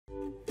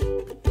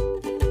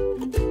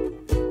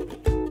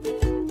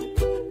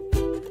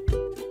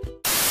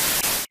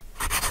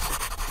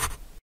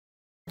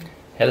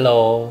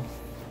Hello,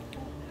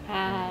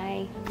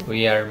 Hi.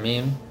 we are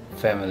meme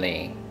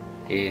family.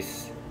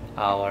 It's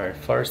our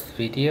first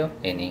video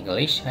in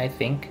English, I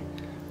think.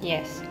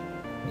 Yes.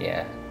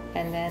 Yeah.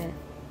 And then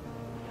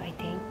I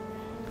think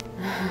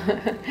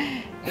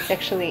it's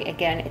actually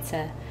it's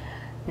a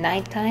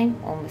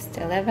nighttime, almost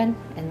 11,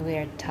 and we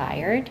are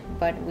tired,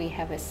 but we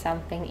have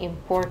something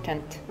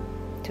important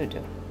to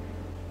do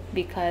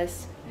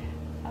because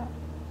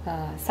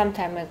some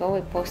time ago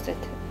we posted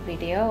a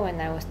video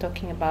and I was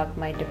talking about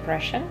my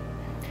depression,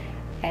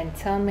 and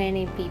so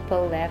many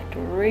people left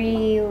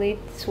really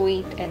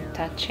sweet and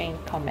touching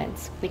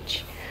comments,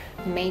 which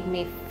made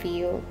me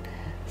feel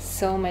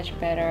so much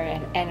better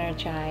and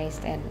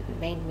energized and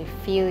made me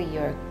feel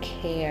your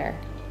care.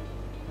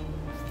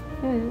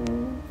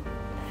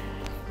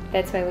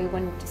 That's why we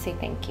wanted to say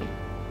thank you.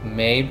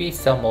 Maybe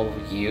some of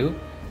you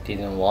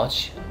didn't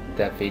watch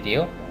that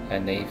video,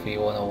 and if you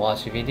want to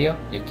watch the video,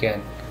 you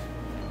can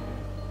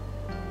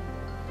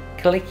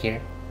click here.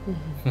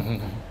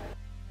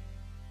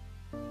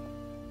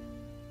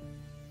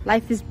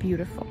 Life is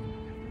beautiful.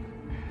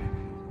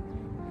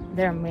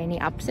 There are many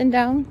ups and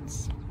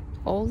downs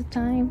all the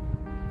time.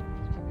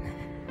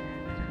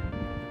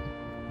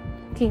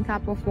 Taking a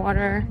cup of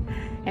water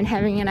and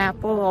having an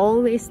apple,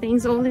 all these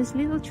things, all these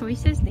little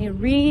choices, they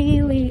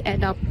really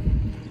add up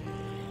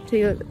to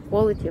your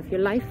quality of your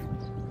life.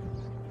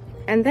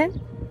 And then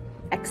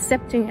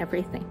accepting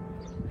everything.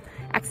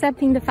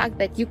 Accepting the fact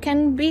that you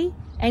can be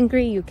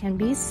angry, you can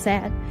be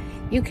sad,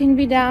 you can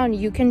be down,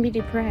 you can be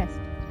depressed.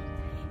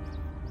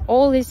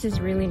 All this is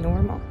really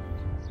normal.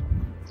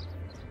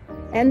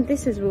 And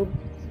this will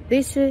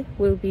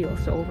be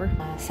also over.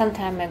 Some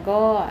time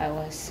ago I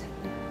was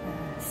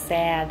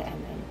sad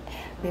and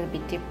a little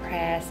bit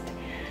depressed,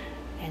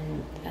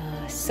 and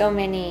so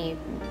many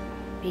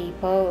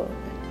people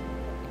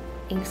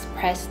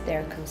expressed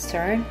their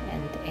concern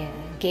and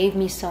gave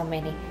me so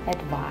many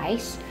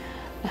advice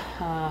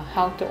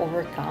how to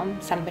overcome.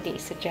 Somebody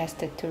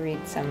suggested to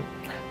read some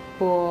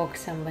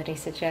books, somebody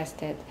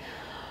suggested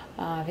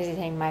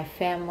visiting my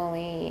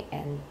family,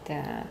 and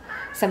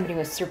somebody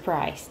was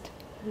surprised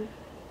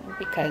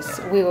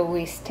because we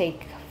always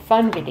take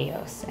fun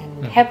videos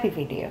and happy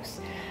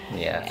videos.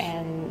 Yes.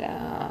 And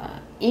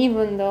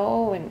even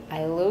though when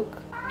I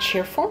look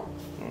cheerful,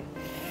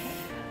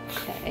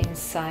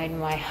 inside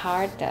my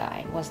heart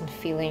I wasn't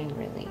feeling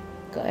really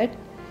good.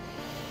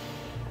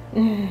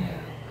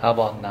 How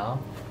about now?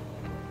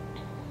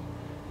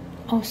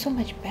 Oh, so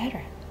much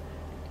better.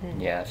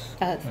 Yes.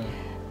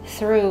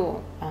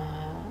 Through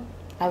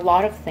a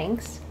lot of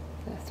things,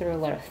 through a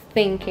lot of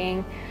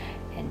thinking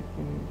and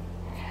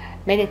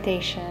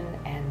meditation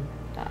and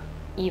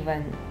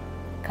even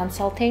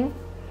consulting,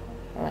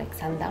 like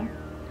Sandam,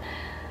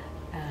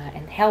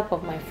 and help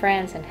of my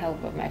friends and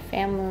help of my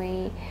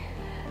family.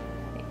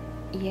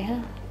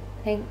 Yeah,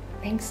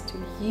 thanks to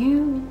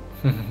you.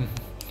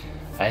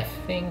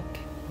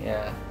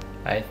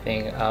 I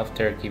think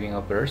after giving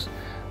a birth,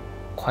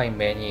 quite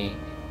many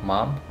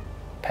mom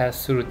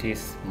pass through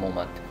this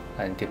moment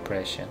and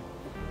depression.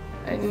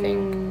 I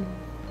think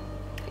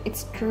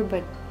it's true,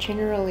 but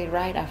generally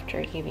right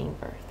after giving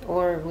birth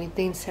or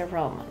within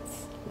several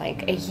months.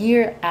 Like a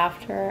year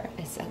after,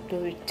 it's a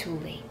little too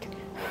late.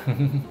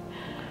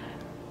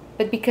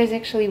 But because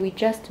actually we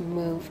just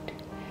moved,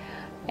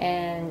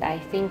 and I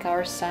think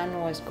our son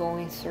was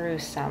going through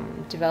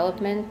some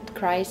development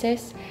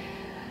crisis,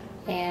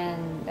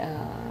 and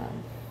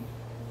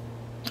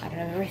I don't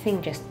know,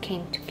 everything just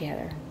came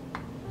together.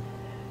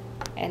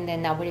 And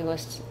then nobody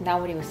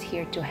was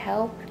here to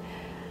help,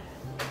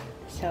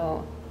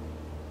 so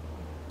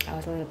I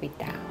was a little bit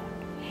down.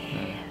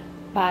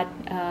 But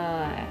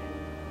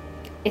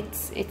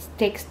it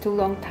takes too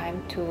long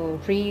time to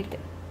read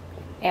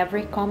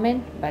every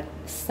comment, but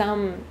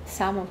some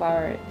of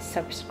our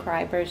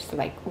subscribers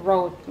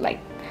wrote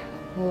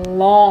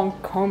long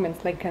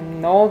comments, like a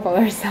novel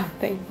or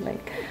something,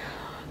 like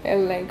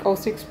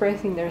also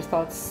expressing their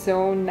thoughts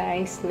so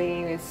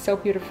nicely with so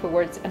beautiful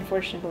words.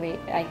 Unfortunately,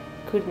 I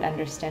couldn't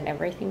understand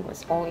everything. It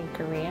was all in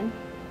Korean.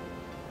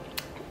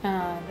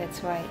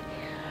 That's why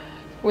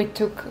we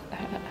took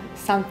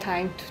some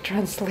time to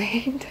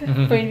translate,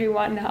 maybe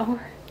 1 hour.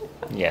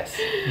 yes.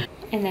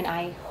 And then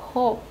I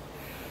hope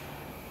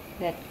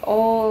that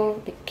all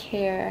the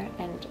care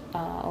and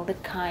all the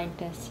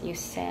kindness you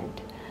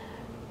sent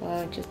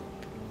will just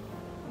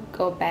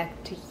go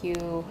back to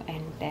you,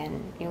 and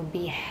then you'll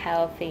be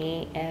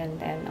healthy and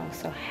then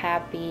also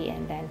happy.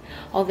 And then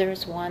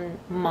there's one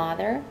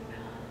mother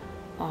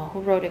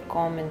who wrote a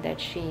comment that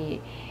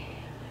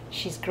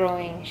she's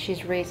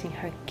raising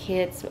her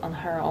kids on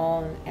her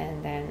own,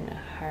 and then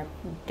her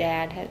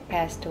dad had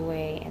passed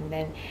away, and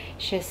then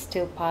she's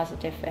still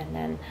positive and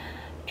then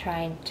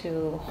trying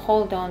to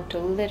hold on to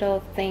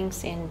little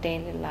things in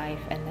daily life.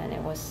 And then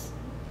it was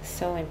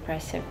so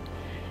impressive.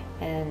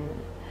 And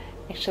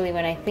actually,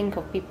 when I think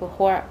of people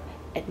who are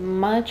at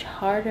much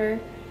harder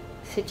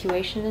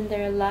situation in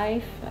their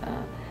life,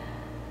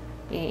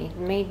 it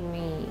made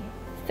me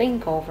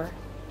think over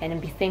and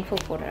be thankful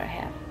for what I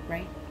have,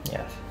 right?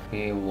 Yes.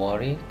 We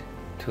worried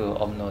to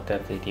upload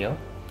that video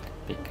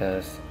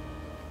because,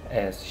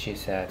 as she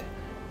said,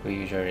 we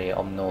usually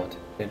upload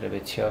a little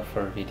bit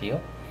cheerful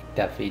video.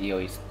 That video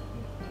is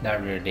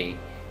not really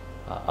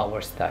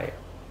our style.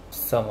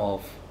 Some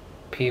of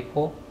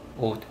people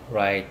would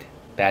write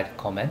bad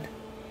comment.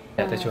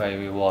 That's why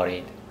we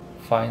worried.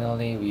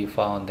 Finally, we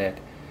found that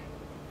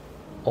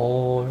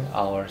all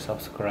our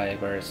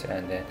subscribers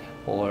and then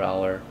all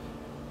our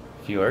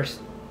viewers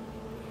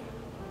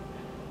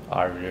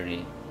are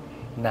really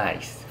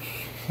nice.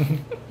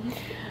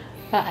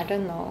 I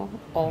don't know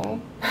all.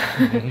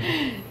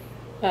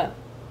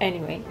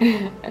 Anyway,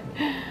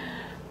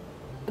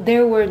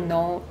 there were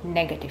no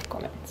negative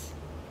comments.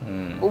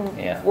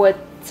 Yeah. What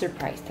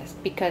surprised us,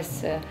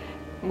 because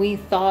we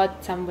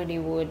thought somebody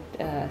would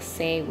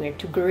say we're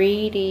too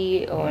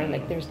greedy, or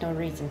like there's no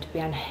reason to be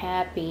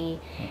unhappy,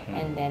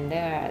 and then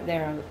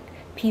there are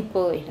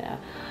people in a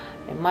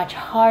much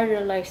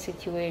harder life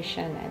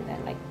situation, and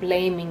then like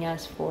blaming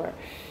us for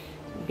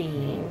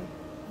being,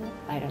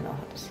 I don't know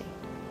how to say,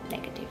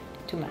 negative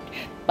too much.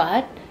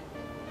 But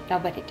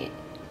nobody did.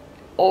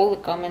 All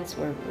the comments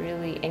were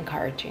really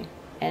encouraging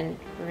and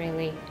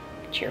really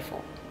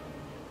cheerful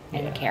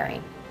and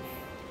caring,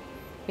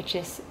 which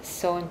is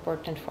so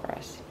important for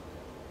us.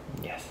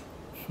 Yes.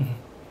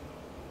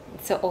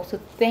 So also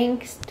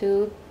thanks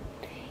to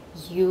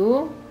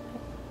you,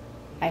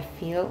 I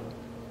feel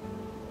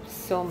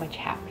so much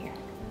happier.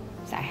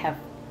 So I have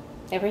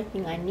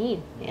everything I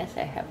need. Yes,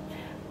 I have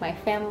my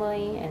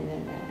family, and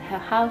then I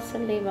have a house to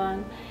live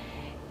on,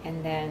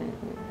 and then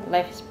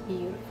life is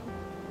beautiful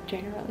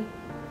generally.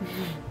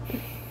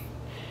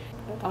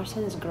 Our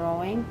son is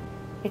growing.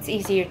 It's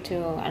easier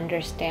to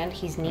understand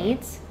his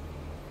needs.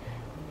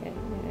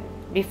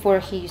 Before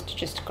he used to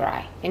just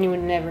cry and you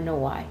would never know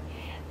why,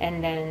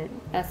 and then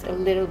that's a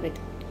little bit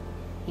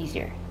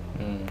easier.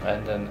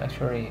 And then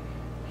actually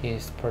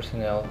his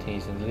personality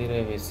is a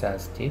little bit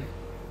sensitive.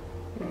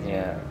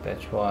 Yeah,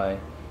 that's why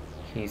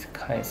he's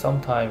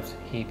sometimes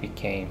he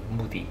became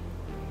moody,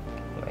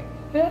 like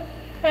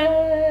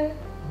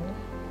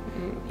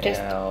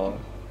just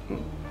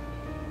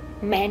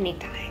many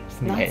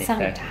times, not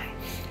sometimes.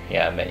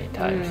 Yeah, many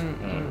times.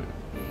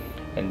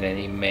 And then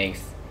it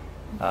makes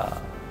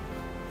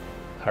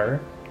her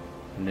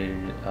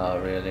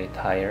really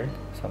tired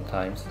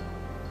sometimes.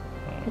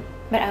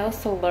 But I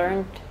also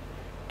learned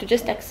to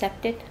just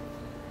accept it,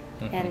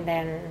 and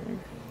then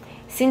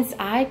since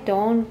I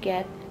don't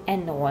get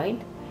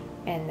annoyed,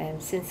 and then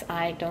since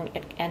I don't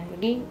get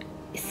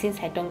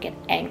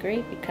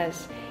angry,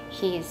 because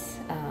he's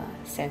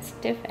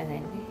sensitive and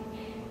then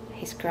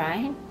he's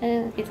crying,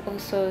 and it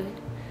also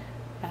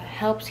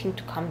helps him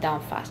to calm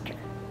down faster,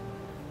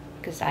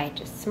 because I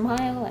just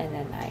smile and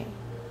then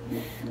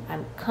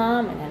I'm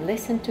calm and I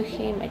listen to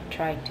him. I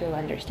try to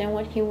understand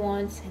what he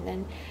wants, and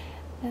then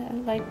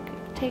like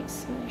it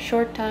takes a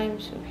short time,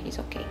 so he's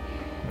okay.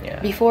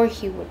 Yeah. Before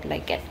he would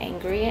like get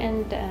angry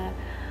and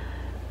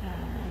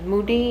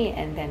moody,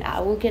 and then I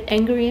will get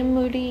angry and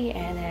moody,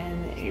 and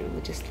then it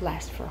would just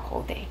last for a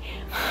whole day.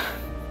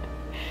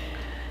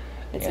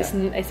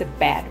 It's a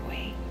bad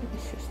way. It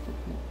just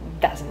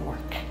doesn't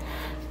work.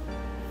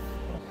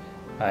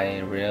 I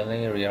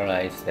really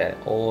realized that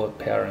all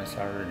parents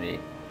are really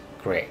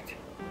great,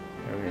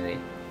 really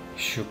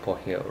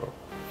superhero.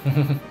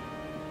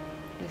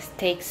 This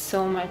takes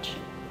so much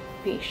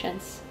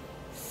patience,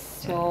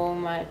 so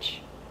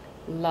much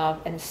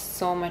love, and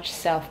so much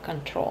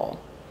self-control.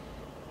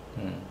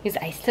 Because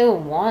I still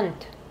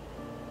want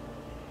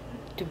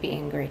to be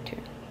angry,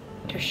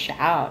 to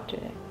shout,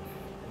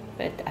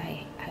 but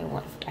I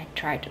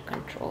try to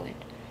control it.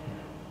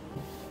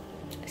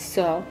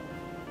 So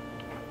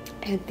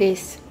at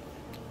this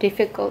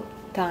difficult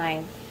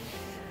time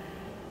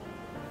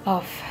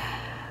of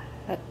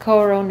the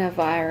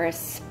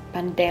coronavirus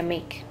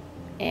pandemic,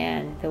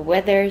 and the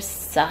weather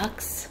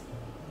sucks,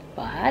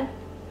 but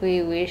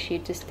we wish you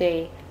to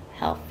stay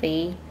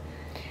healthy,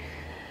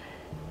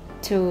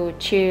 to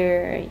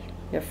cheer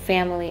your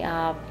family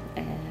up,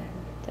 and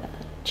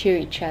cheer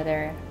each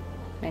other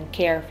and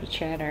care for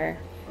each other,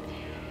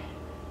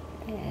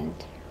 and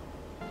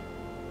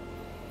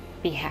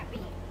be happy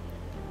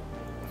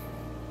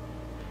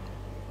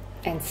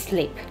and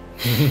sleep.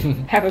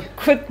 Have a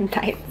good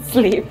night's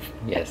sleep.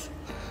 Yes.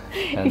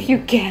 If you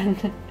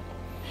can.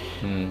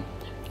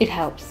 It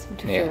helps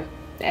to feel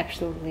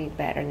absolutely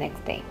better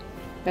next day.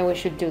 Then we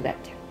should do that.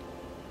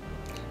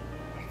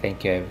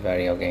 Thank you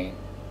everybody again.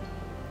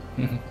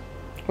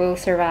 We'll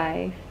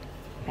survive.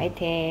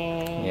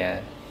 Fighting.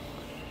 Yeah.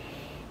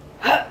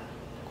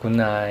 Good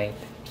night.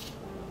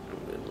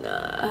 Good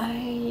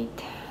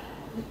night.